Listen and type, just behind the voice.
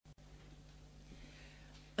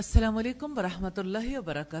السلام علیکم ورحمۃ اللہ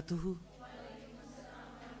وبرکاتہ.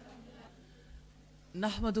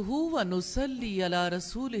 نحمدہ ونصلی علی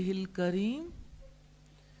رسولہ الکریم.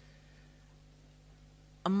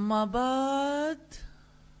 اما بعد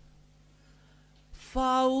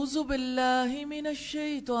فاعوذ باللہ من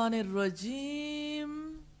الشیطان الرجیم.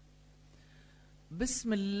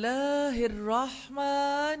 بسم اللہ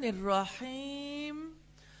الرحمن الرحیم.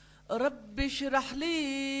 رب اشرح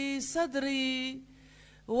لی صدری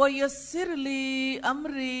ویسر لی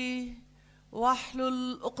امری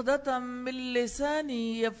واحلل عقدۃ من لسانی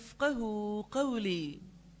یفقہوا قولی.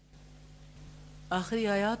 آخری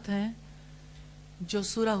آیات ہیں جو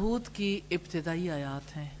سورہ ہود کی ابتدائی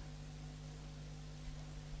آیات ہیں.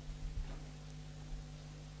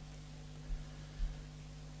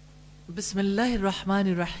 بسم اللہ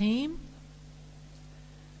الرحمن الرحیم.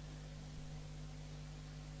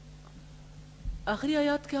 آخری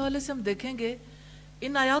آیات کے حوالے سے ہم دیکھیں گے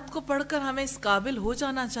ان آیات کو پڑھ کر ہمیں اس قابل ہو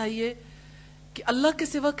جانا چاہیے کہ اللہ کے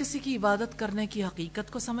سوا کسی کی عبادت کرنے کی حقیقت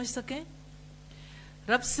کو سمجھ سکیں،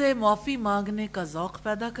 رب سے معافی مانگنے کا ذوق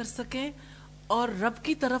پیدا کر سکیں اور رب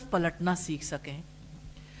کی طرف پلٹنا سیکھ سکیں.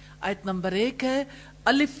 آیت نمبر 1 ہے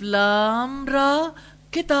الف لام را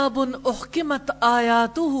کتاب احکمت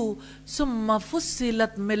آیاتہ ثم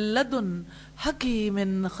فصلت من لدن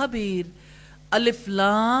حکیم خبیر. الف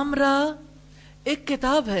لام را ایک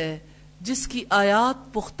کتاب ہے جس کی آیات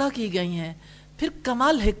پختہ کی گئی ہیں، پھر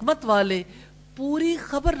کمال حکمت والے پوری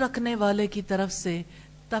خبر رکھنے والے کی طرف سے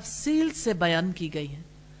تفصیل سے بیان کی گئی ہیں.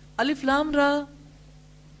 الف لام را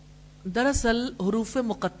دراصل حروف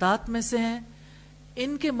مقطعات میں سے ہیں.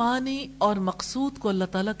 ان کے معنی اور مقصود کو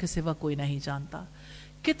اللہ تعالیٰ کے سوا کوئی نہیں جانتا.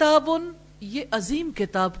 کتابن یہ عظیم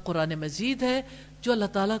کتاب قرآن مجید ہے جو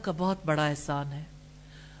اللہ تعالیٰ کا بہت بڑا احسان ہے.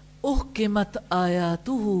 احکمت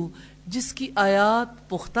آیاتہ جس کی آیات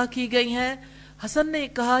پختہ کی گئی ہیں. حسن نے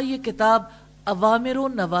کہا یہ کتاب اوامر و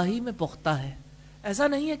نواہی میں پختہ ہے، ایسا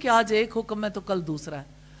نہیں ہے کہ آج ایک حکم ہے تو کل دوسرا ہے.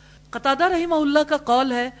 قتادہ رحمہ اللہ کا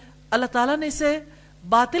قول ہے اللہ تعالیٰ نے اسے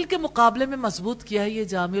باطل کے مقابلے میں مضبوط کیا ہے. یہ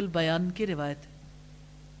جامع البیان کی روایت ہے.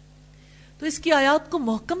 تو اس کی آیات کو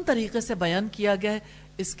محکم طریقے سے بیان کیا گیا ہے.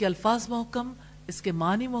 اس کے الفاظ محکم، اس کے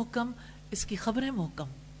معنی محکم، اس کی خبریں محکم،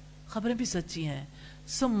 خبریں بھی سچی ہیں.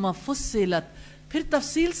 ثم فصلت پھر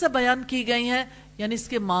تفصیل سے بیان کی گئی ہیں، یعنی اس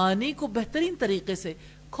کے معنی کو بہترین طریقے سے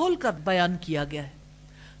کھول کر بیان کیا گیا ہے.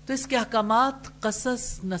 تو اس کے احکامات، قصص،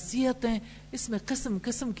 نصیحتیں، اس میں قسم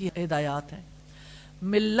قسم کی ہدایات ہیں.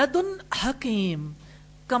 من لدن حکیم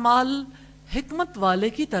کمال حکمت والے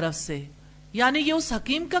کی طرف سے، یعنی یہ اس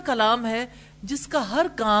حکیم کا کلام ہے جس کا ہر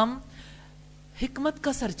کام حکمت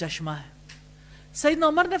کا سرچشمہ ہے. سیدنا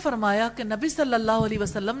عمر نے فرمایا کہ نبی صلی اللہ علیہ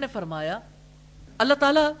وسلم نے فرمایا اللہ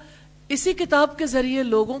تعالیٰ اسی کتاب کے ذریعے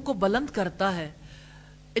لوگوں کو بلند کرتا ہے.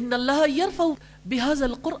 ان اللہ یرفع بہذا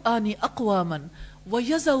القرآن اقواما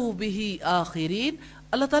ویضع بہ آخرین.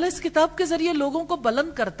 اللہ تعالیٰ اس کتاب کے ذریعے لوگوں کو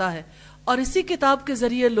بلند کرتا ہے اور اسی کتاب کے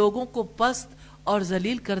ذریعے لوگوں کو پست اور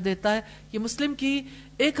ذلیل کر دیتا ہے. یہ مسلم کی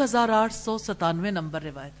 1897 نمبر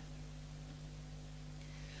روایت ہے.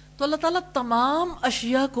 تو اللہ تعالیٰ تمام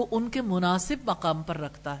اشیاء کو ان کے مناسب مقام پر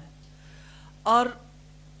رکھتا ہے اور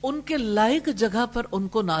ان کے لائق جگہ پر ان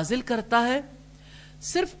کو نازل کرتا ہے.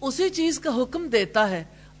 صرف اسی چیز کا حکم دیتا ہے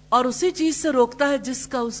اور اسی چیز سے روکتا ہے جس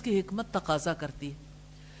کا اس کی حکمت تقاضا کرتی ہے.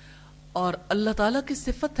 اور اللہ تعالیٰ کی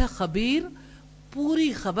صفت ہے خبیر،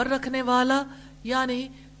 پوری خبر رکھنے والا، یعنی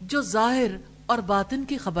جو ظاہر اور باطن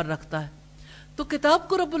کی خبر رکھتا ہے. تو کتاب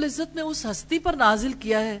کو رب العزت نے اس ہستی پر نازل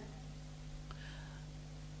کیا ہے،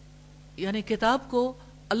 یعنی کتاب کو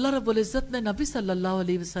اللہ رب العزت نے نبی صلی اللہ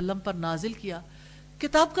علیہ وسلم پر نازل کیا.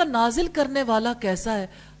 کتاب کا نازل کرنے والا کیسا ہے؟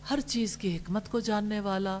 ہر چیز کی حکمت کو جاننے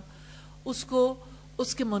والا، اس کو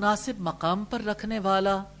اس کے مناسب مقام پر رکھنے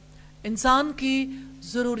والا، انسان کی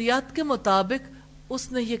ضروریات کے مطابق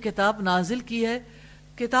اس نے یہ کتاب نازل کی ہے.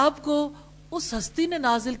 کتاب کو اس ہستی نے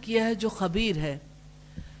نازل کیا ہے جو خبیر ہے،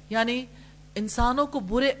 یعنی انسانوں کو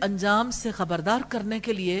برے انجام سے خبردار کرنے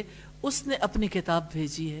کے لیے اس نے اپنی کتاب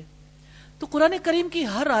بھیجی ہے. تو قرآن کریم کی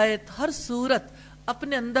ہر آیت، ہر سورت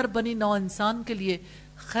اپنے اندر بنی نوع انسان کے لیے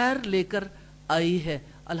خیر لے کر آئی ہے.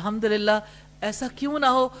 الحمدللہ ایسا کیوں نہ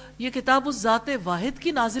ہو، یہ کتاب اس ذات واحد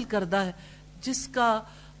کی نازل کردہ ہے جس کا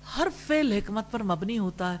ہر فعل حکمت پر مبنی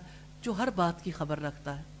ہوتا ہے، جو ہر بات کی خبر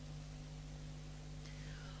رکھتا ہے.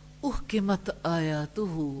 احکمت آیاتہ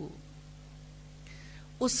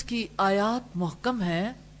اس کی آیات محکم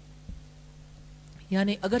ہیں،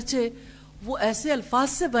 یعنی اگرچہ وہ ایسے الفاظ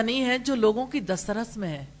سے بنی ہیں جو لوگوں کی دسترس میں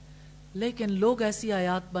ہیں، لیکن لوگ ایسی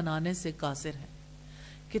آیات بنانے سے قاصر ہیں.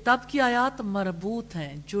 کتاب کی آیات مربوط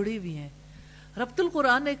ہیں، جڑی ہوئی ہیں. ربط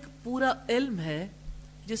القرآن ایک پورا علم ہے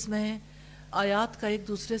جس میں آیات کا ایک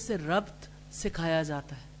دوسرے سے ربط سکھایا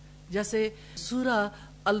جاتا ہے. جیسے سورہ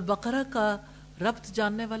البقرہ کا ربط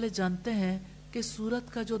جاننے والے جانتے ہیں کہ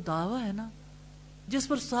سورت کا جو دعویٰ ہے نا، جس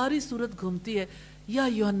پر ساری سورت گھومتی ہے، یا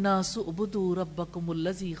ایھا الناس اعبدوا ربکم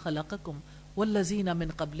الذی خلقکم والذین من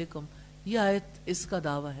قبلکم، یہ آیت اس کا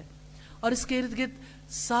دعویٰ ہے. اور اس کے ارد گرد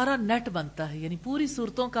سارا نیٹ بنتا ہے، یعنی پوری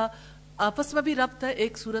صورتوں کا آپس میں بھی ربط ہے،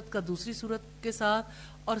 ایک صورت کا دوسری صورت کے ساتھ،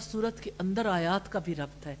 اور صورت کے اندر آیات کا بھی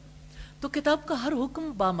ربط ہے. تو کتاب کا ہر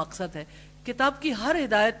حکم با مقصد ہے، کتاب کی ہر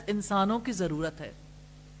ہدایت انسانوں کی ضرورت ہے.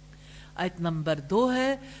 آیت نمبر 2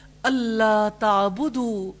 ہے اللہ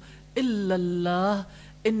تعبدوا الا اللہ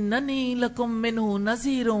اننی لکم منہ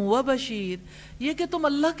نذیر و بشیر، یہ کہ تم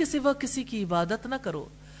اللہ کے سوا کسی کی عبادت نہ کرو،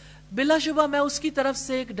 بلا شبہ میں اس کی طرف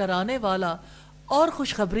سے ایک ڈرانے والا اور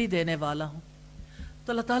خوشخبری دینے والا ہوں.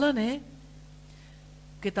 تو اللہ تعالیٰ نے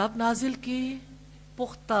کتاب نازل کی،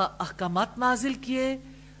 پختہ احکامات نازل کیے،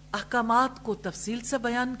 احکامات کو تفصیل سے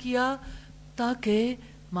بیان کیا، تاکہ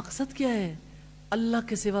مقصد کیا ہے؟ اللہ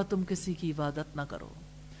کے سوا تم کسی کی عبادت نہ کرو،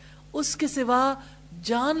 اس کے سوا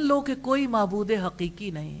جان لو کہ کوئی معبود حقیقی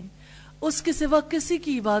نہیں، اس کے سوا کسی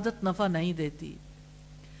کی عبادت نفع نہیں دیتی.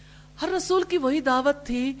 ہر رسول کی وہی دعوت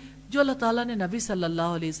تھی جو اللہ تعالیٰ نے نبی صلی اللہ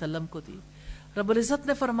علیہ وسلم کو دی. رب العزت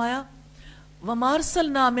نے فرمایا وَمَا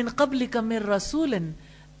أَرْسَلْنَا مِن قَبْلِكَ مِن رَّسُولٍ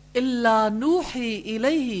إِلَّا نُوحِي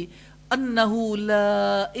إِلَيْهِ أَنَّهُ لَا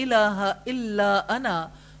إِلَٰهَ إِلَّا أَنَا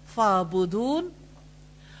فَاعْبُدُونِ،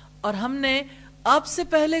 اور ہم نے آپ سے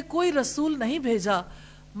پہلے کوئی رسول نہیں بھیجا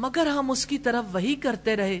مگر ہم اس کی طرف وحی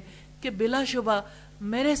کرتے رہے کہ بلا شبہ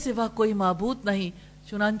میرے سوا کوئی معبود نہیں،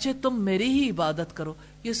 چنانچہ تم میری ہی عبادت کرو.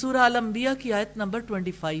 یہ سورہ الانبیاء کی آیت نمبر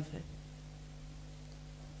 25 ہے.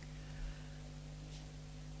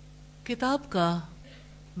 کتاب کا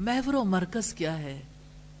محور و مرکز کیا ہے؟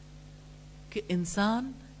 کہ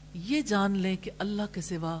انسان یہ جان لے کہ اللہ کے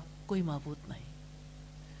سوا کوئی معبود نہیں،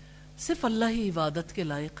 صرف اللہ ہی عبادت کے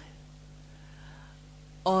لائق ہے.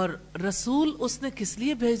 اور رسول اس نے کس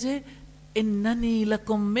لیے بھیجے؟ اننی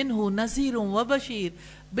لکم منہ نذیر و بشیر،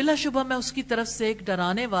 بلا شبہ میں اس کی طرف سے ایک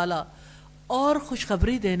ڈرانے والا اور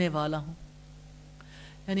خوشخبری دینے والا ہوں.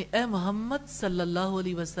 یعنی اے محمد صلی اللہ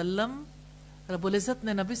علیہ وسلم، رب العزت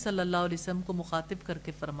نے نبی صلی اللہ علیہ وسلم کو مخاطب کر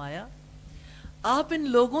کے فرمایا آپ ان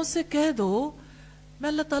لوگوں سے کہہ دو میں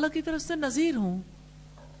اللہ تعالیٰ کی طرف سے نذیر ہوں،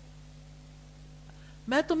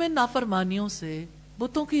 میں تمہیں نافرمانیوں سے،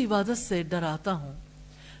 بتوں کی عبادت سے ڈراتا ہوں،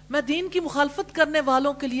 میں دین کی مخالفت کرنے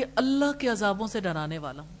والوں کے لیے اللہ کے عذابوں سے ڈرانے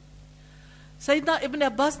والا ہوں. سیدنا ابن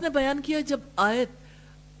عباس نے بیان کیا جب آیت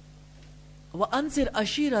وَأَنذِرْ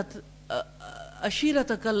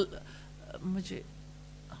عَشِيرَتَكَ مجھے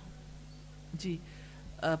جی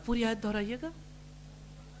پوری آیت دہرائیے گا.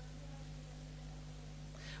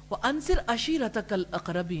 وَأَنذِرْ عَشِيرَتَكَ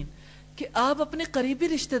الْأَقْرَبِينَ، کہ آپ اپنے قریبی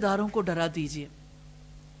رشتہ داروں کو ڈرا دیجئے.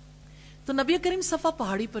 تو نبی کریم صفا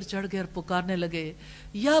پہاڑی پر چڑھ گئے اور پکارنے لگے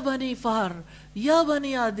یا بنی فہر یا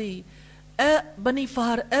بنی عدی، اے بنی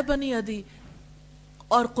فہر اے بنی عدی.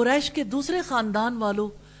 اور قریش کے دوسرے خاندان والوں،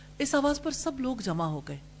 اس آواز پر سب لوگ جمع ہو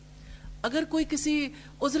گئے. اگر کوئی کسی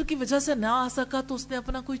عذر کی وجہ سے نہ آ سکا تو اس نے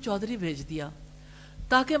اپنا کوئی چودھری بھیج دیا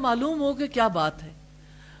تاکہ معلوم ہو کہ کیا بات ہے.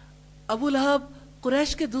 ابو لہب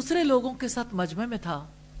قریش کے دوسرے لوگوں کے ساتھ مجمع میں تھا.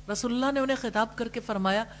 رسول اللہ نے انہیں خطاب کر کے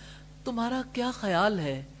فرمایا تمہارا کیا خیال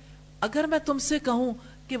ہے اگر میں تم سے کہوں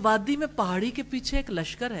کہ وادی میں پہاڑی کے پیچھے ایک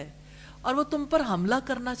لشکر ہے اور وہ تم پر حملہ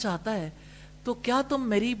کرنا چاہتا ہے تو کیا تم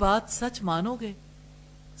میری بات سچ مانو گے؟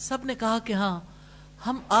 سب نے کہا کہ ہاں،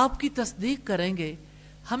 ہم آپ کی تصدیق کریں گے،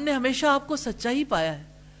 ہم نے ہمیشہ آپ کو سچائی پایا ہے.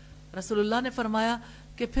 رسول اللہ نے فرمایا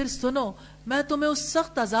کہ پھر سنو، میں تمہیں اس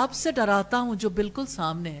سخت عذاب سے ڈراتا ہوں جو بالکل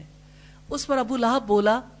سامنے ہے. اس پر ابو لہب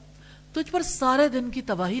بولا تجھ پر سارے دن کی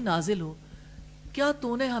تباہی نازل ہو، کیا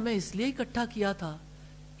تو نے ہمیں اس لیے اکٹھا کیا تھا؟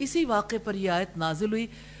 اسی واقعے پر یہ آیت نازل ہوئی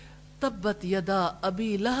تبت یدا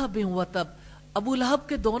ابی لہب و تب. ابو لہب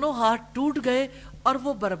کے دونوں ہاتھ ٹوٹ گئے اور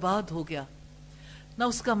وہ برباد ہو گیا، نہ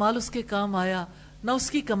اس کا مال اس کے کام آیا نہ اس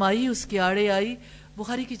کی کمائی اس کے آڑے آئی.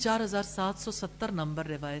 بخاری کی 4770 نمبر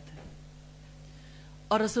روایت ہے.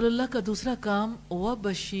 اور رسول اللہ کا دوسرا کام و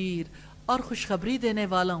بشیر، اور خوشخبری دینے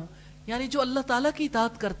والا ہوں، یعنی جو اللہ تعالیٰ کی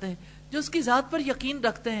اطاعت کرتے ہیں، جو اس کی ذات پر یقین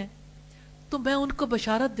رکھتے ہیں، تو میں ان کو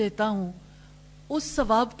بشارت دیتا ہوں اس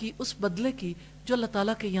ثواب کی، اس بدلے کی جو اللہ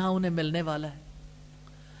تعالیٰ کے یہاں انہیں ملنے والا ہے.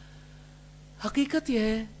 حقیقت یہ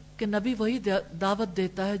ہے کہ نبی وہی دعوت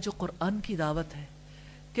دیتا ہے جو قرآن کی دعوت ہے،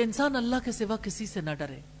 کہ انسان اللہ کے سوا کسی سے نہ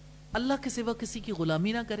ڈرے، اللہ کے سوا کسی کی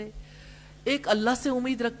غلامی نہ کرے، ایک اللہ سے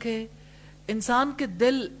امید رکھے، انسان کے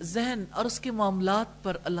دل، ذہن اور اس کے معاملات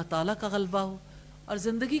پر اللہ تعالیٰ کا غلبہ ہو، اور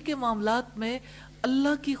زندگی کے معاملات میں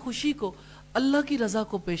اللہ کی خوشی کو، اللہ کی رضا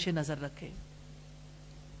کو پیش نظر رکھے.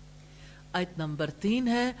 آیت نمبر 3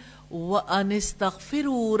 ہے وَأَنِ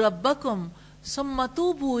اسْتَغْفِرُوا رَبَّكُمْ ثُمَّ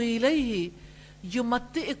تُوبُوا إِلَيْهِ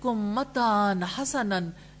يُمَتِّعْكُمْ مَتَاعًا حَسَنًا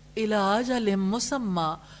إِلَىٰ أَجَلٍ مُّسَمًّى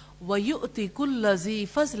وَيُؤْتِ كُلَّ ذِي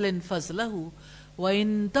فَضْلٍ فَضْلَهُ وَإِن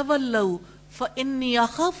تَوَلَّوْا فَإِنِّي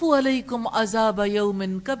أَخَافُ عَلَيْكُمْ عَذَابَ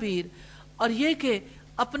يَوْمٍ كَبِيرٍ۔ اور یہ کہ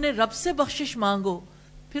اپنے رب سے بخشش مانگو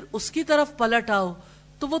پھر اس کی طرف پلٹ آؤ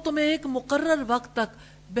تو وہ تمہیں ایک مقرر وقت تک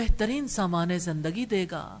بہترین سامان زندگی دے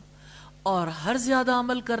گا، اور ہر زیادہ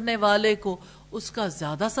عمل کرنے والے کو اس کا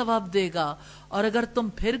زیادہ ثواب دے گا، اور اگر تم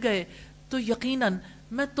پھر گئے تو یقیناً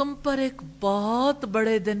میں تم پر ایک بہت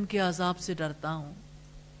بڑے دن کے عذاب سے ڈرتا ہوں۔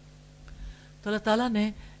 تو اللہ تعالیٰ نے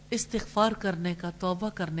استغفار کرنے کا، توبہ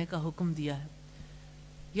کرنے کا حکم دیا ہے،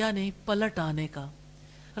 یعنی پلٹ آنے کا۔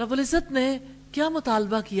 رب العزت نے کیا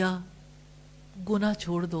مطالبہ کیا؟ گناہ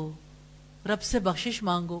چھوڑ دو، رب سے بخشش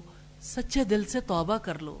مانگو، سچے دل سے توبہ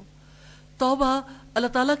کر لو۔ توبہ اللہ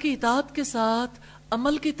تعالیٰ کی اطاعت کے ساتھ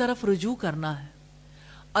عمل کی طرف رجوع کرنا ہے،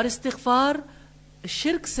 اور استغفار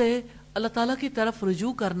شرک سے اللہ تعالیٰ کی طرف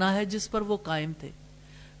رجوع کرنا ہے جس پر وہ قائم تھے۔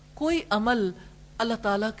 کوئی عمل اللہ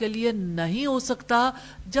تعالیٰ کے لیے نہیں ہو سکتا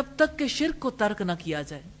جب تک کہ شرک کو ترک نہ کیا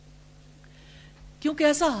جائے، کیونکہ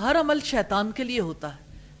ایسا ہر عمل شیطان کے لیے ہوتا ہے۔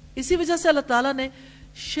 اسی وجہ سے اللہ تعالیٰ نے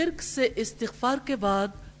شرک سے استغفار کے بعد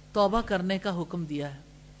توبہ کرنے کا حکم دیا ہے۔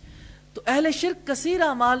 تو اہل شرک کثیر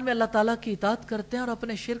اعمال میں اللہ تعالیٰ کی اطاعت کرتے ہیں اور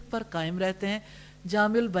اپنے شرک پر قائم رہتے ہیں۔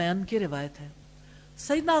 جامع البیان کی روایت ہے،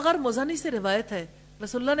 سیدنا غر مزنی سے روایت ہے،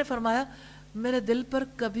 رسول اللہ نے فرمایا میرے دل پر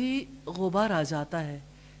کبھی غبار آ جاتا ہے،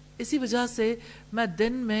 اسی وجہ سے میں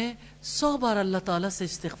دن میں 100 بار اللہ تعالیٰ سے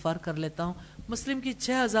استغفار کر لیتا ہوں۔ مسلم کی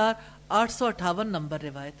 6858 نمبر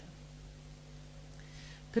روایت ہے۔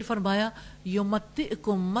 پھر فرمایا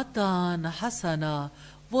یمتعکم متاعا حسنا،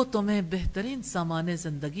 وہ تمہیں بہترین سامان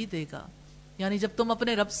زندگی دے گا، یعنی جب تم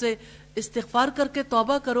اپنے رب سے استغفار کر کے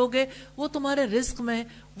توبہ کرو گے وہ تمہارے رزق میں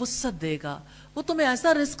وسعت دے گا، وہ تمہیں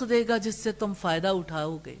ایسا رزق دے گا جس سے تم فائدہ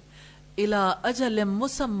اٹھاؤ گے، الی اجل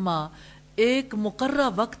مسمی، ایک مقررہ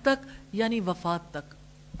وقت تک، یعنی وفات تک۔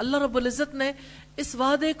 اللہ رب العزت نے اس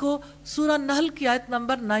وعدے کو سورہ نحل کی آیت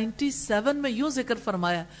نمبر 97 میں یوں ذکر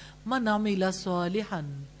فرمایا، من عمل صالحا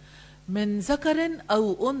من ذکر او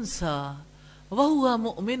انثى وهو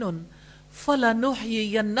مؤمن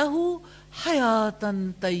فلنحيينه حياة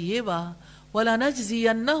طيبة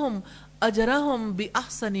ولنجزينهم اجرهم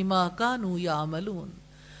باحسن ما كانوا يعملون۔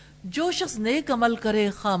 جو شخص نیک عمل کرے،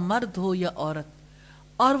 خواہ مرد ہو یا عورت،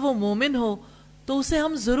 اور وہ مومن ہو تو اسے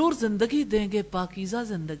ہم ضرور زندگی دیں گے، پاکیزہ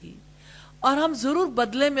زندگی، اور ہم ضرور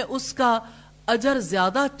بدلے میں اس کا اجر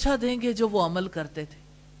زیادہ اچھا دیں گے جو وہ عمل کرتے تھے۔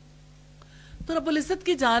 تو رب العزت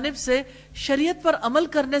کی جانب سے شریعت پر عمل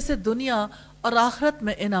کرنے سے دنیا اور آخرت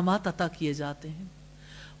میں انعامات عطا کیے جاتے ہیں۔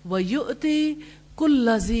 وَيُؤْتِي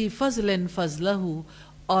كُلَّ ذِي فَضْلٍ فَضْلَهُ،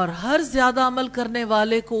 اور ہر زیادہ عمل کرنے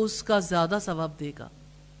والے کو اس کا زیادہ ثواب دے گا۔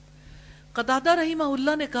 قتادہ رحمہ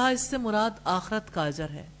اللہ نے کہا اس سے مراد آخرت کا اجر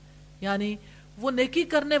ہے، یعنی وہ نیکی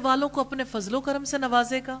کرنے والوں کو اپنے فضل و کرم سے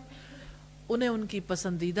نوازے گا، انہیں ان کی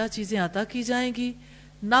پسندیدہ چیزیں عطا کی جائیں گی،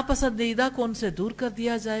 ناپسندیدہ کو ان سے دور کر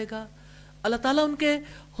دیا جائے گا۔ اللہ تعالیٰ ان کے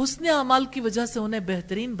حسن اعمال کی وجہ سے انہیں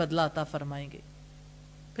بہترین بدلہ عطا فرمائیں گے۔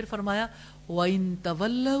 پھر فرمایا وَإِن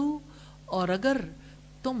تَوَلَّوْا، اور اگر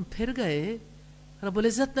تم پھر گئے، رب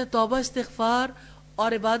العزت نے توبہ، استغفار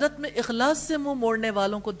اور عبادت میں اخلاص سے منہ موڑنے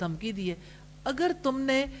والوں کو دھمکی دی ہے، اگر تم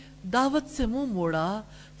نے دعوت سے منہ موڑا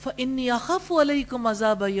فَإِنِّي أَخَافُ عَلَيْكُمْ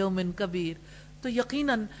عَذَابَ يَوْمٍ كَبِيرٍ، تو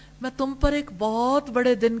یقیناً میں تم پر ایک بہت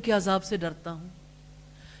بڑے دن کے عذاب سے ڈرتا ہوں۔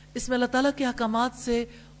 اس میں اللہ تعالیٰ کے احکامات سے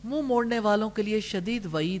منہ موڑنے والوں کے لیے شدید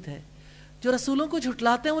وعید ہے۔ جو رسولوں کو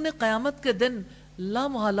جھٹلاتے ہیں انہیں قیامت کے دن لا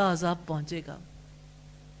محالہ عذاب پہنچے گا۔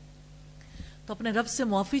 تو اپنے رب سے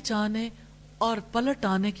معافی چاہنے اور پلٹ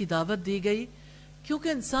آنے کی دعوت دی گئی، کیونکہ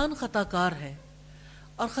انسان خطا کار ہے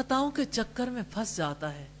اور خطاؤں کے چکر میں پھنس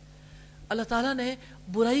جاتا ہے۔ اللہ تعالیٰ نے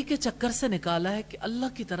برائی کے چکر سے نکالا ہے کہ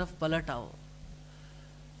اللہ کی طرف پلٹ آؤ۔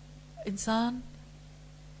 انسان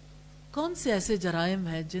کون سے ایسے جرائم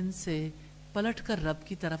ہیں جن سے پلٹ کر رب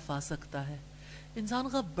کی طرف آ سکتا ہے؟ انسان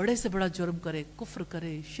کا بڑے سے بڑا جرم کرے، کفر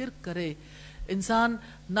کرے، شرک کرے، انسان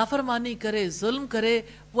نافرمانی کرے، ظلم کرے،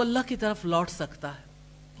 وہ اللہ کی طرف لوٹ سکتا ہے۔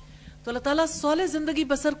 تو اللہ تعالیٰ صالح زندگی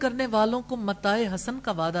بسر کرنے والوں کو متاع حسن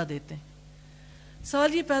کا وعدہ دیتے ہیں۔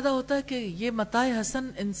 سوال یہ پیدا ہوتا ہے کہ یہ متاع حسن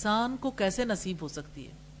انسان کو کیسے نصیب ہو سکتی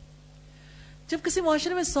ہے؟ جب کسی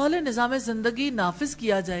معاشرے میں صالح نظام زندگی نافذ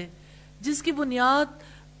کیا جائے جس کی بنیاد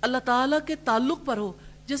اللہ تعالیٰ کے تعلق پر ہو،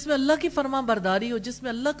 جس میں اللہ کی فرما برداری ہو، جس میں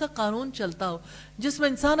اللہ کا قانون چلتا ہو، جس میں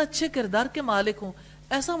انسان اچھے کردار کے مالک ہوں،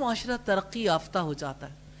 ایسا معاشرہ ترقی یافتہ ہو جاتا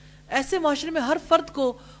ہے۔ ایسے معاشرے میں ہر فرد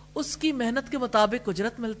کو اس کی محنت کے مطابق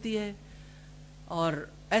اجرت ملتی ہے، اور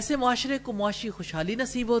ایسے معاشرے کو معاشی خوشحالی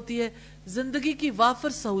نصیب ہوتی ہے، زندگی کی وافر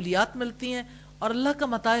سہولیات ملتی ہیں، اور اللہ کا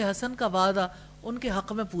متاع حسن کا وعدہ ان کے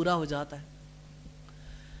حق میں پورا ہو جاتا ہے۔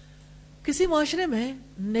 کسی معاشرے میں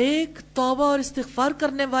نیک، توبہ اور استغفار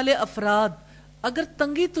کرنے والے افراد اگر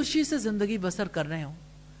تنگی تشی سے زندگی بسر کر رہے ہوں،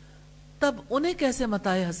 تب انہیں کیسے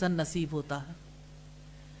متاع حسن نصیب ہوتا ہے؟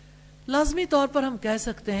 لازمی طور پر ہم کہہ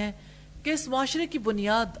سکتے ہیں کہ اس معاشرے کی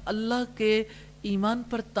بنیاد اللہ کے ایمان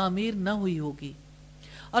پر تعمیر نہ ہوئی ہوگی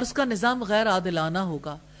اور اس کا نظام غیر عادلانہ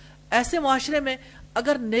ہوگا۔ ایسے معاشرے میں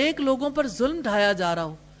اگر نیک لوگوں پر ظلم ڈھایا جا رہا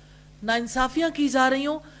ہو، ناانصافیاں کی جا رہی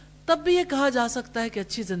ہوں، تب بھی یہ کہا جا سکتا ہے کہ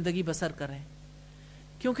اچھی زندگی بسر کریں،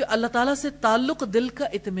 کیونکہ اللہ تعالیٰ سے تعلق دل کا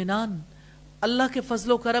اطمینان، اللہ کے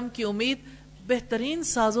فضل و کرم کی امید بہترین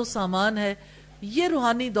ساز و سامان ہے۔ یہ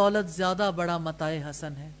روحانی دولت زیادہ بڑا متاع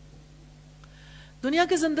حسن ہے۔ دنیا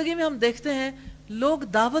کی زندگی میں ہم دیکھتے ہیں لوگ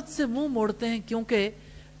دعوت سے منہ موڑتے ہیں کیونکہ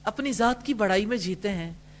اپنی ذات کی بڑائی میں جیتے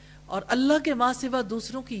ہیں اور اللہ کے ماں سوا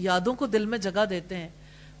دوسروں کی یادوں کو دل میں جگہ دیتے ہیں،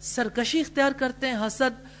 سرکشی اختیار کرتے ہیں،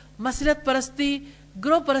 حسد، مصلحت پرستی،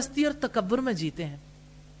 گروہ پرستی اور تکبر میں جیتے ہیں۔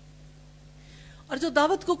 اور جو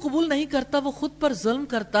دعوت کو قبول نہیں کرتا وہ خود پر ظلم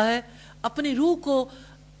کرتا ہے، اپنی روح کو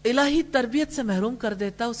الہی تربیت سے محروم کر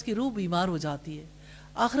دیتا ہے، اس کی روح بیمار ہو جاتی ہے،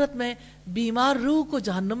 آخرت میں بیمار روح کو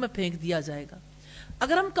جہنم میں پھینک دیا جائے گا۔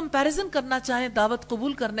 اگر ہم کمپیریزن کرنا چاہیں دعوت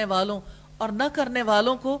قبول کرنے والوں اور نہ کرنے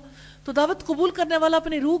والوں کو، تو دعوت قبول کرنے والا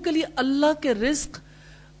اپنی روح کے لیے اللہ کے رزق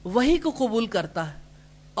وحی کو قبول کرتا ہے،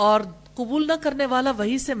 اور قبول نہ کرنے والا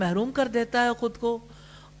وحی سے محروم کر دیتا ہے خود کو،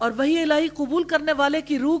 اور وحی الہی قبول کرنے والے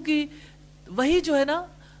کی روح کی، وحی جو ہے نا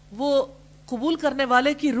وہ قبول کرنے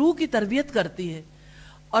والے کی روح کی تربیت کرتی ہے،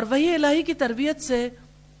 اور وحی الہی کی تربیت سے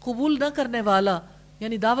قبول نہ کرنے والا،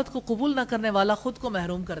 یعنی دعوت کو قبول نہ کرنے والا خود کو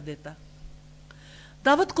محروم کر دیتا ہے۔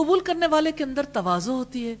 دعوت قبول کرنے والے کے اندر تواضع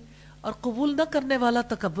ہوتی ہے، اور قبول نہ کرنے والا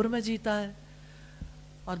تکبر میں جیتا ہے،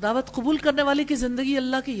 اور دعوت قبول کرنے والے کی زندگی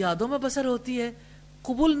اللہ کی یادوں میں بسر ہوتی ہے،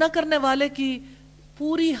 قبول نہ کرنے والے کی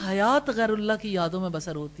پوری حیات غیر اللہ کی یادوں میں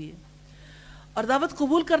بسر ہوتی ہے۔ اور دعوت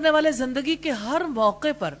قبول کرنے والے زندگی کے ہر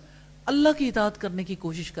موقع پر اللہ کی اطاعت کرنے کی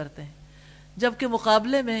کوشش کرتے ہیں، جبکہ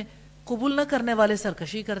مقابلے میں قبول نہ کرنے والے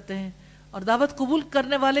سرکشی کرتے ہیں، اور دعوت قبول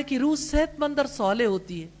کرنے والے کی روح صحت مند اور صالح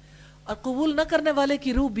ہوتی ہے، اور قبول نہ کرنے والے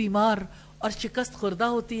کی روح بیمار اور شکست خوردہ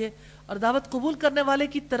ہوتی ہے، اور دعوت قبول کرنے والے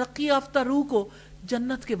کی ترقی یافتہ روح کو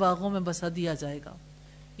جنت کے باغوں میں بسا دیا جائے گا۔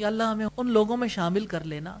 یا اللہ ہمیں ان لوگوں میں شامل کر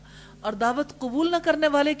لینا، اور دعوت قبول نہ کرنے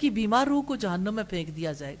والے کی بیمار روح کو جہنم میں پھینک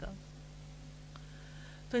دیا جائے گا۔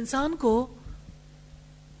 تو انسان کو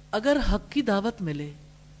اگر حق کی دعوت ملے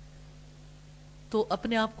تو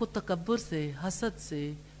اپنے آپ کو تکبر سے، حسد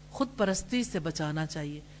سے، خود پرستی سے بچانا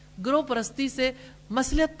چاہیے، گروہ پرستی سے،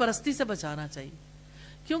 مصلحت پرستی سے بچانا چاہیے،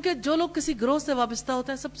 کیونکہ جو لوگ کسی گروہ سے وابستہ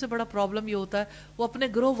ہوتے ہیں سب سے بڑا پرابلم یہ ہوتا ہے وہ اپنے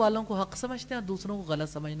گروہ والوں کو حق سمجھتے ہیں اور دوسروں کو غلط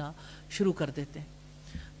سمجھنا شروع کر دیتے ہیں۔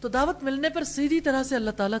 تو دعوت ملنے پر سیدھی طرح سے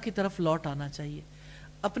اللہ تعالیٰ کی طرف لوٹ آنا چاہیے،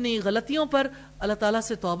 اپنی غلطیوں پر اللہ تعالیٰ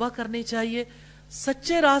سے توبہ کرنی چاہیے،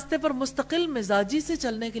 سچے راستے پر مستقل مزاجی سے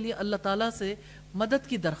چلنے کے لیے اللہ تعالیٰ سے مدد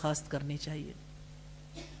کی درخواست کرنی چاہیے۔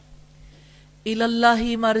 اِلَى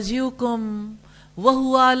اللَّهِ مَرْجِعُكُمْ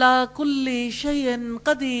وَهُوَ عَلَى كُلِّ شَيْءٍ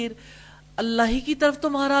قَدِيرٌ، اللہ ہی کی طرف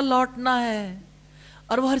تمہارا لوٹنا ہے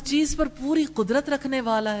اور وہ ہر چیز پر پوری قدرت رکھنے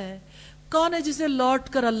والا ہے۔ کون ہے جسے لوٹ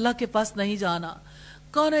کر اللہ کے پاس نہیں جانا؟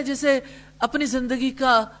 کون ہے جسے اپنی زندگی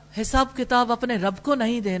کا حساب کتاب اپنے رب کو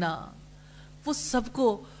نہیں دینا؟ وہ سب کو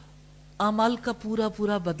اعمال کا پورا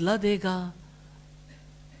پورا بدلہ دے گا،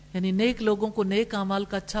 یعنی نیک لوگوں کو نیک اعمال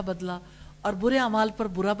کا اچھا بدلہ اور برے اعمال پر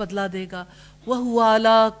برا بدلہ دے گا۔ وَهُوَ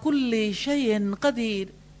عَلَى كُلِّ شَيْءٍ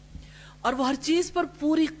قَدِيرٌ، اور وہ ہر چیز پر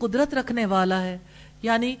پوری قدرت رکھنے والا ہے،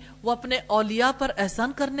 یعنی وہ اپنے اولیاء پر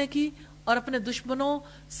احسان کرنے کی اور اپنے دشمنوں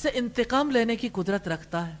سے انتقام لینے کی قدرت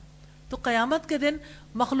رکھتا ہے۔ تو قیامت کے دن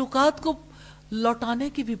مخلوقات کو لوٹانے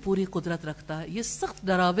کی بھی پوری قدرت رکھتا ہے۔ یہ سخت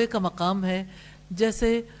ڈراوے کا مقام ہے،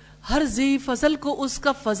 جیسے ہر ذی فضل کو اس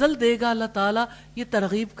کا فضل دے گا اللہ تعالیٰ، یہ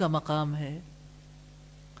ترغیب کا مقام ہے۔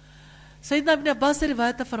 سیدنا ابن عباس سے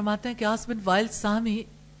روایت فرماتے ہیں کہ عاص بن وائل سامی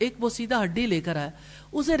ایک بوسیدہ ہڈی لے کر آیا،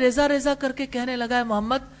 اسے ریزہ ریزہ کر کے کہنے لگا، ہے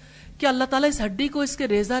محمد کہ اللہ تعالیٰ اس ہڈی کو اس کے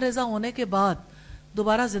ریزہ ریزہ ہونے کے بعد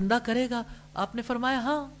دوبارہ زندہ کرے گا؟ آپ نے فرمایا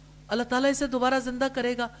ہاں، اللہ تعالیٰ اسے دوبارہ زندہ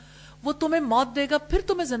کرے گا، وہ تمہیں موت دے گا، پھر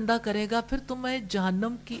تمہیں زندہ کرے گا، پھر تمہیں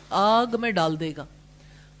جہنم کی آگ میں ڈال دے گا۔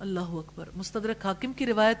 اللہ اکبر۔ مستدرک حاکم کی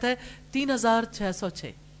روایت ہے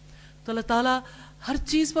 3606۔ تو اللہ تعالیٰ ہر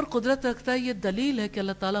چیز پر قدرت رکھتا ہے، یہ دلیل ہے کہ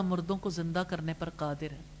اللہ تعالیٰ مردوں کو زندہ کرنے پر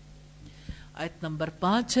قادر ہے۔ آیت نمبر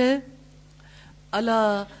 5 ہے، الا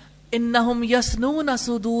انہم یسنون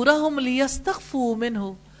صدورہم لیستخفوا منہ،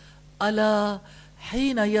 الا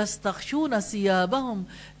حین یستغشون ثیابہم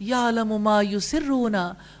یعلم ما یسرون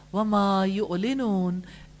وما یعلنون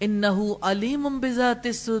انہ علیم بذات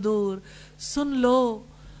الصدور. سن لو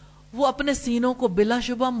وہ اپنے سینوں کو بلا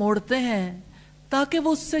شبہ موڑتے ہیں تاکہ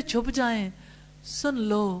وہ اس سے چھپ جائیں. سن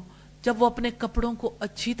لو جب وہ اپنے کپڑوں کو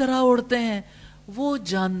اچھی طرح اوڑھتے ہیں وہ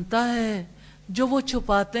جانتا ہے جو وہ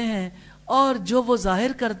چھپاتے ہیں اور جو وہ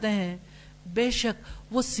ظاہر کرتے ہیں. بے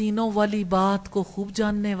شک وہ سینوں والی بات کو خوب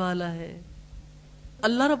جاننے والا ہے.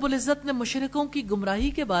 اللہ رب العزت نے مشرکوں کی گمراہی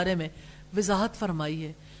کے بارے میں وضاحت فرمائی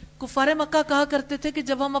ہے. کفار مکہ کہا کرتے تھے کہ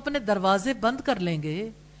جب ہم اپنے دروازے بند کر لیں گے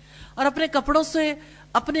اور اپنے کپڑوں سے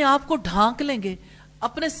اپنے آپ کو ڈھانک لیں گے,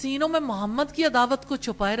 اپنے سینوں میں محمد کی عداوت کو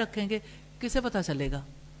چھپائے رکھیں گے, کسے پتا چلے گا؟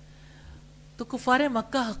 تو کفار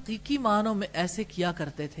مکہ حقیقی معنوں میں ایسے کیا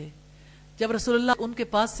کرتے تھے. جب رسول اللہ ان کے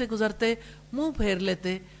پاس سے گزرتے منہ پھیر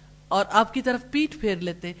لیتے اور آپ کی طرف پیٹھ پھیر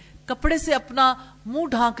لیتے, کپڑے سے اپنا منہ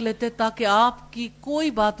ڈھانک لیتے تاکہ آپ کی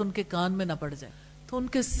کوئی بات ان کے کان میں نہ پڑ جائے, تو ان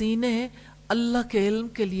کے سینے اللہ کے علم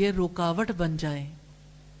کے لیے رکاوٹ بن جائیں.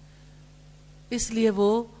 اس لیے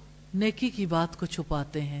وہ نیکی کی بات کو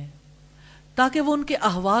چھپاتے ہیں تاکہ وہ ان کے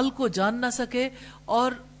احوال کو جان نہ سکے,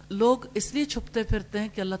 اور لوگ اس لیے چھپتے پھرتے ہیں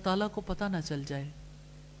کہ اللہ تعالیٰ کو پتہ نہ چل جائے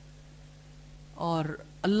اور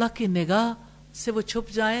اللہ کی نگاہ سے وہ چھپ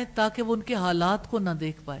جائیں تاکہ وہ ان کے حالات کو نہ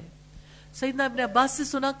دیکھ پائے. سیدنا ابن عباس سے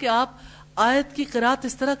سنا کہ آپ آیت کی قرات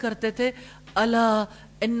اس طرح کرتے تھے, الا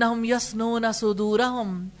انہم یسنون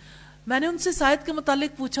صدورہم. میں نے ان سے اس آیت کے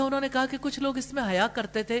متعلق پوچھا, انہوں نے کہا کہ کچھ لوگ اس میں حیا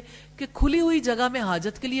کرتے تھے کہ کھلی ہوئی جگہ میں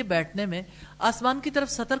حاجت کے لیے بیٹھنے میں, آسمان کی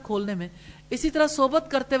طرف سطر کھولنے میں, اسی طرح صحبت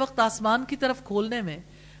کرتے وقت آسمان کی طرف کھولنے میں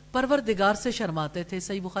پروردگار سے شرماتے تھے.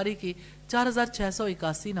 صحیح بخاری کی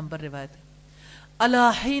 4681 نمبر روایت ہے. الا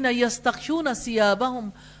حین یستغشون ثیابہم,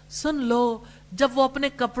 سن لو جب وہ اپنے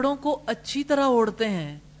کپڑوں کو اچھی طرح اوڑھتے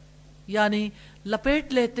ہیں, یعنی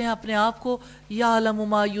لپیٹ لیتے ہیں اپنے آپ کو, یعلم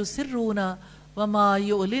ما یسرون وما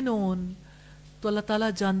یعلنون, تو اللہ تعالیٰ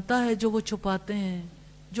جانتا ہے جو وہ چھپاتے ہیں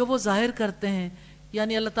جو وہ ظاہر کرتے ہیں.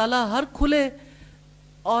 یعنی اللہ تعالیٰ ہر کھلے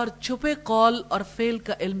اور چھپے قول اور فعل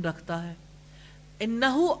کا علم رکھتا ہے.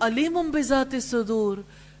 انہ علیم بذات الصدور,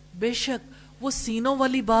 بے شک وہ سینوں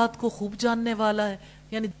والی بات کو خوب جاننے والا ہے.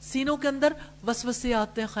 یعنی سینوں کے اندر وسوسے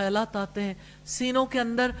آتے ہیں, خیالات آتے ہیں, سینوں کے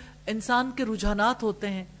اندر انسان کے رجحانات ہوتے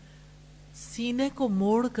ہیں. سینے کو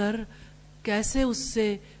موڑ کر کیسے اس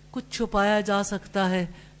سے کچھ چھپایا جا سکتا ہے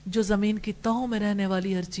جو زمین کی تہوں میں رہنے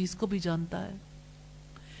والی ہر چیز کو بھی جانتا ہے.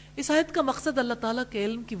 اس آیت کا مقصد اللہ تعالیٰ کے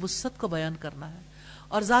علم کی وسعت کو بیان کرنا ہے,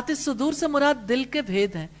 اور ذات صدور سے مراد دل کے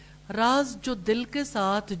بھید ہیں, راز جو دل کے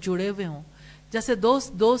ساتھ جڑے ہوئے ہوں, جیسے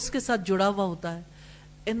دوست کے ساتھ جڑا ہوا ہوتا ہے.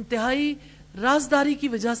 انتہائی رازداری کی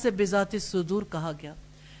وجہ سے بذات صدور کہا گیا.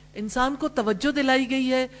 انسان کو توجہ دلائی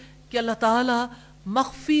گئی ہے کہ اللہ تعالیٰ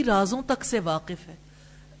مخفی رازوں تک سے واقف ہے,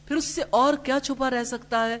 پھر اس سے اور کیا چھپا رہ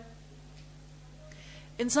سکتا ہے.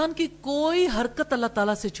 انسان کی کوئی حرکت اللہ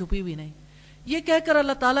تعالیٰ سے چھپی ہوئی نہیں. یہ کہہ کر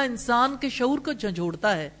اللہ تعالیٰ انسان کے شعور کو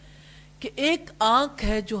جھنجھوڑتا ہے کہ ایک آنکھ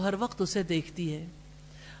ہے جو ہر وقت اسے دیکھتی ہے.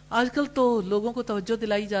 آج کل تو لوگوں کو توجہ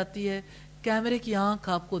دلائی جاتی ہے کیمرے کی آنکھ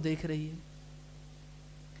آپ کو دیکھ رہی ہے.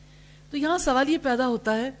 تو یہاں سوال یہ پیدا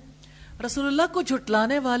ہوتا ہے, رسول اللہ کو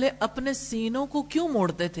جھٹلانے والے اپنے سینوں کو کیوں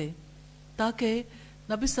موڑتے تھے؟ تاکہ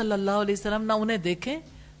نبی صلی اللہ علیہ وسلم نہ انہیں دیکھیں,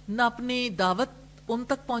 نہ اپنی دعوت ان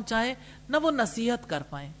تک پہنچائیں, نہ وہ نصیحت کر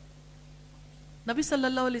پائیں. نبی صلی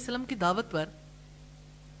اللہ علیہ وسلم کی دعوت پر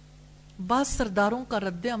بعض سرداروں کا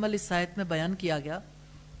رد عمل اس آیت میں بیان کیا گیا.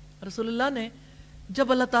 رسول اللہ نے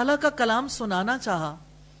جب اللہ تعالیٰ کا کلام سنانا چاہا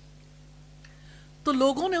تو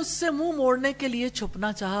لوگوں نے اس سے منہ موڑنے کے لیے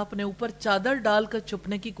چھپنا چاہا, اپنے اوپر چادر ڈال کر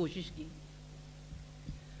چھپنے کی کوشش کی.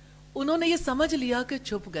 انہوں نے یہ سمجھ لیا کہ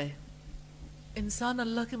چھپ گئے. انسان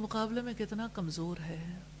اللہ کے مقابلے میں کتنا کمزور ہے,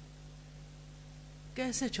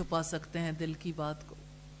 کیسے چھپا سکتے ہیں دل کی بات کو.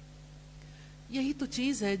 یہی تو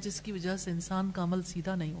چیز ہے جس کی وجہ سے انسان کا عمل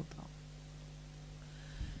سیدھا نہیں ہوتا,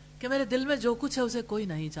 کہ میرے دل میں جو کچھ ہے اسے کوئی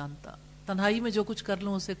نہیں جانتا, تنہائی میں جو کچھ کر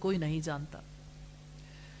لوں اسے کوئی نہیں جانتا.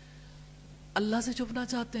 اللہ سے چھپنا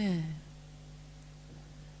چاہتے ہیں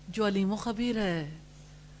جو علیم و خبیر ہے,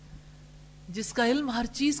 جس کا علم ہر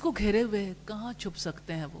چیز کو گھیرے ہوئے ہے. کہاں چھپ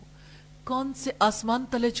سکتے ہیں وہ؟ کون سے آسمان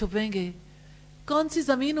تلے چھپیں گے, کون سی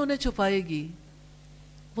زمین انہیں چھپائے گی؟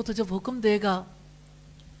 وہ تو جب حکم دے گا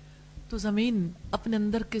تو زمین اپنے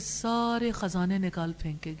اندر کے سارے خزانے نکال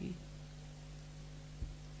پھینکے گی.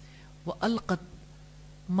 وَأَلْقَتْ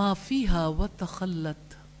مَا فِيهَا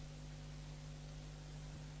وَتَخَلَّتْ,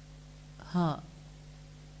 ہاں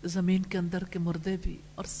زمین کے اندر کے مردے بھی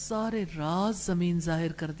اور سارے راز زمین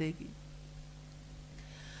ظاہر کر دے گی.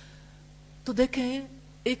 تو دیکھیں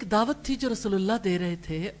ایک دعوت تھی جو رسول اللہ دے رہے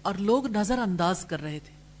تھے اور لوگ نظر انداز کر رہے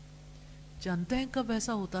تھے. جانتے ہیں کب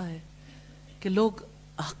ایسا ہوتا ہے کہ لوگ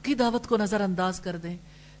حق کی دعوت کو نظر انداز کر دیں؟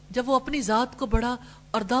 جب وہ اپنی ذات کو بڑا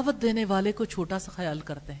اور دعوت دینے والے کو چھوٹا سا خیال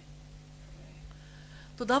کرتے ہیں.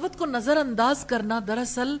 تو دعوت کو نظر انداز کرنا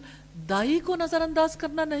دراصل دائی کو نظر انداز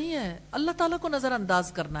کرنا نہیں ہے، اللہ تعالیٰ کو نظر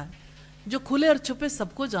انداز کرنا ہے جو کھلے اور چھپے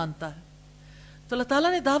سب کو جانتا ہے. تو اللہ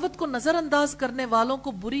تعالیٰ نے دعوت کو نظر انداز کرنے والوں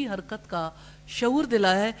کو بری حرکت کا شعور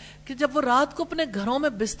دلایا ہے کہ جب وہ رات کو اپنے گھروں میں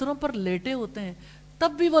بستروں پر لیٹے ہوتے ہیں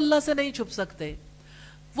تب بھی وہ اللہ سے نہیں چھپ سکتے.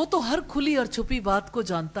 وہ تو ہر کھلی اور چھپی بات کو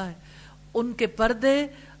جانتا ہے. ان کے پردے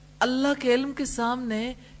اللہ کے علم کے سامنے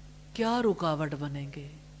کیا رکاوٹ بنیں گے؟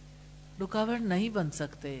 رکاوٹ نہیں بن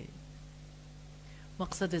سکتے.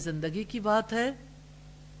 مقصد زندگی کی بات ہے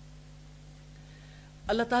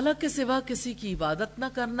اللہ تعالیٰ کے سوا کسی کی عبادت نہ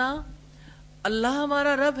کرنا. اللہ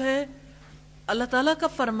ہمارا رب ہے. اللہ تعالیٰ کا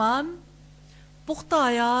فرمان پختہ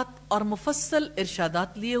آیات اور مفصل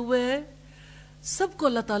ارشادات لیے ہوئے ہے. سب کو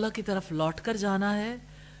اللہ تعالیٰ کی طرف لوٹ کر جانا ہے.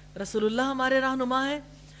 رسول اللہ ہمارے رہنما ہے.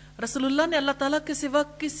 رسول اللہ نے اللہ تعالیٰ کے سوا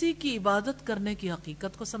کسی کی عبادت کرنے کی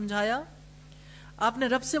حقیقت کو سمجھایا. آپ نے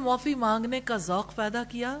رب سے معافی مانگنے کا ذوق پیدا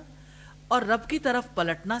کیا اور رب کی طرف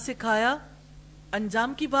پلٹنا سکھایا.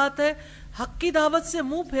 انجام کی بات ہے حق کی دعوت سے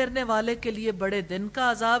منہ پھیرنے والے کے لیے بڑے دن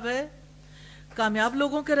کا عذاب ہے. کامیاب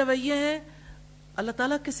لوگوں کے رویے ہیں اللہ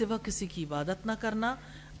تعالیٰ کے سوا کسی کی عبادت نہ کرنا،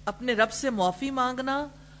 اپنے رب سے معافی مانگنا،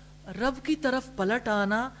 رب کی طرف پلٹ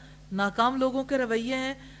آنا. ناکام لوگوں کے رویے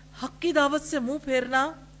ہیں حق کی دعوت سے منہ پھیرنا،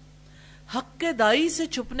 حق کے دائی سے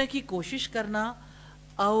چھپنے کی کوشش کرنا.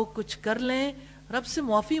 آؤ کچھ کر لیں، رب سے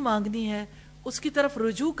معافی مانگنی ہے، اس کی طرف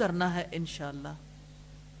رجوع کرنا ہے. انشاءاللہ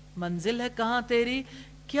منزل ہے کہاں تیری،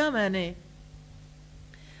 کیا میں نے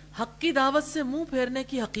حق کی دعوت سے منہ پھیرنے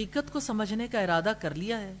کی حقیقت کو سمجھنے کا ارادہ کر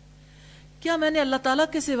لیا ہے؟ کیا میں نے اللہ تعالیٰ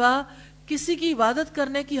کے سوا کسی کی عبادت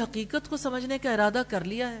کرنے کی حقیقت کو سمجھنے کا ارادہ کر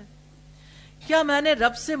لیا ہے؟ کیا میں نے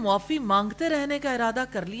رب سے معافی مانگتے رہنے کا ارادہ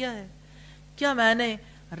کر لیا ہے؟ کیا میں نے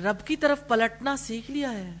رب کی طرف پلٹنا سیکھ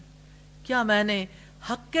لیا ہے؟ کیا میں نے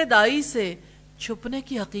حق کے دائی سے چھپنے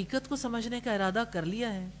کی حقیقت کو سمجھنے کا ارادہ کر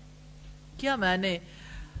لیا ہے؟ کیا میں نے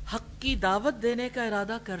حق کی دعوت دینے کا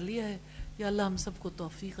ارادہ کر لیا ہے؟ یا اللہ ہم سب کو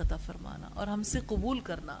توفیق عطا فرمانا اور ہم سے قبول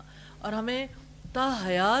کرنا اور ہمیں تا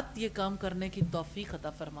حیات یہ کام کرنے کی توفیق عطا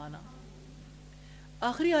فرمانا.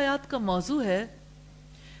 آخری آیات کا موضوع ہے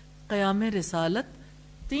قیام رسالت.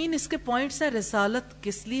 3 اس کے پوائنٹس ہیں. رسالت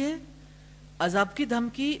کس لیے، عذاب کی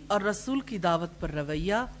دھمکی اور رسول کی دعوت پر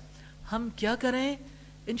رویہ. ہم کیا کریں؟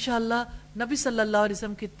 انشاءاللہ نبی صلی اللہ علیہ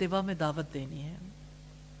وسلم کی اتباع میں دعوت دینی ہے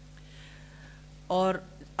اور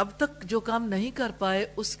اب تک جو کام نہیں کر پائے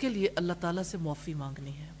اس کے لیے اللہ تعالیٰ سے معافی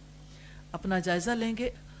مانگنی ہے. اپنا جائزہ لیں گے.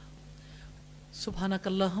 سبحانک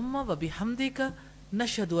اللہم و بحمدک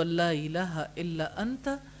نشہد ان لا الہ الا انت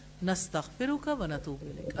نستغفرک و نتوب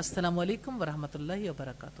الیک. السلام علیکم ورحمۃ اللہ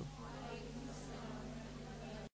وبرکاتہ.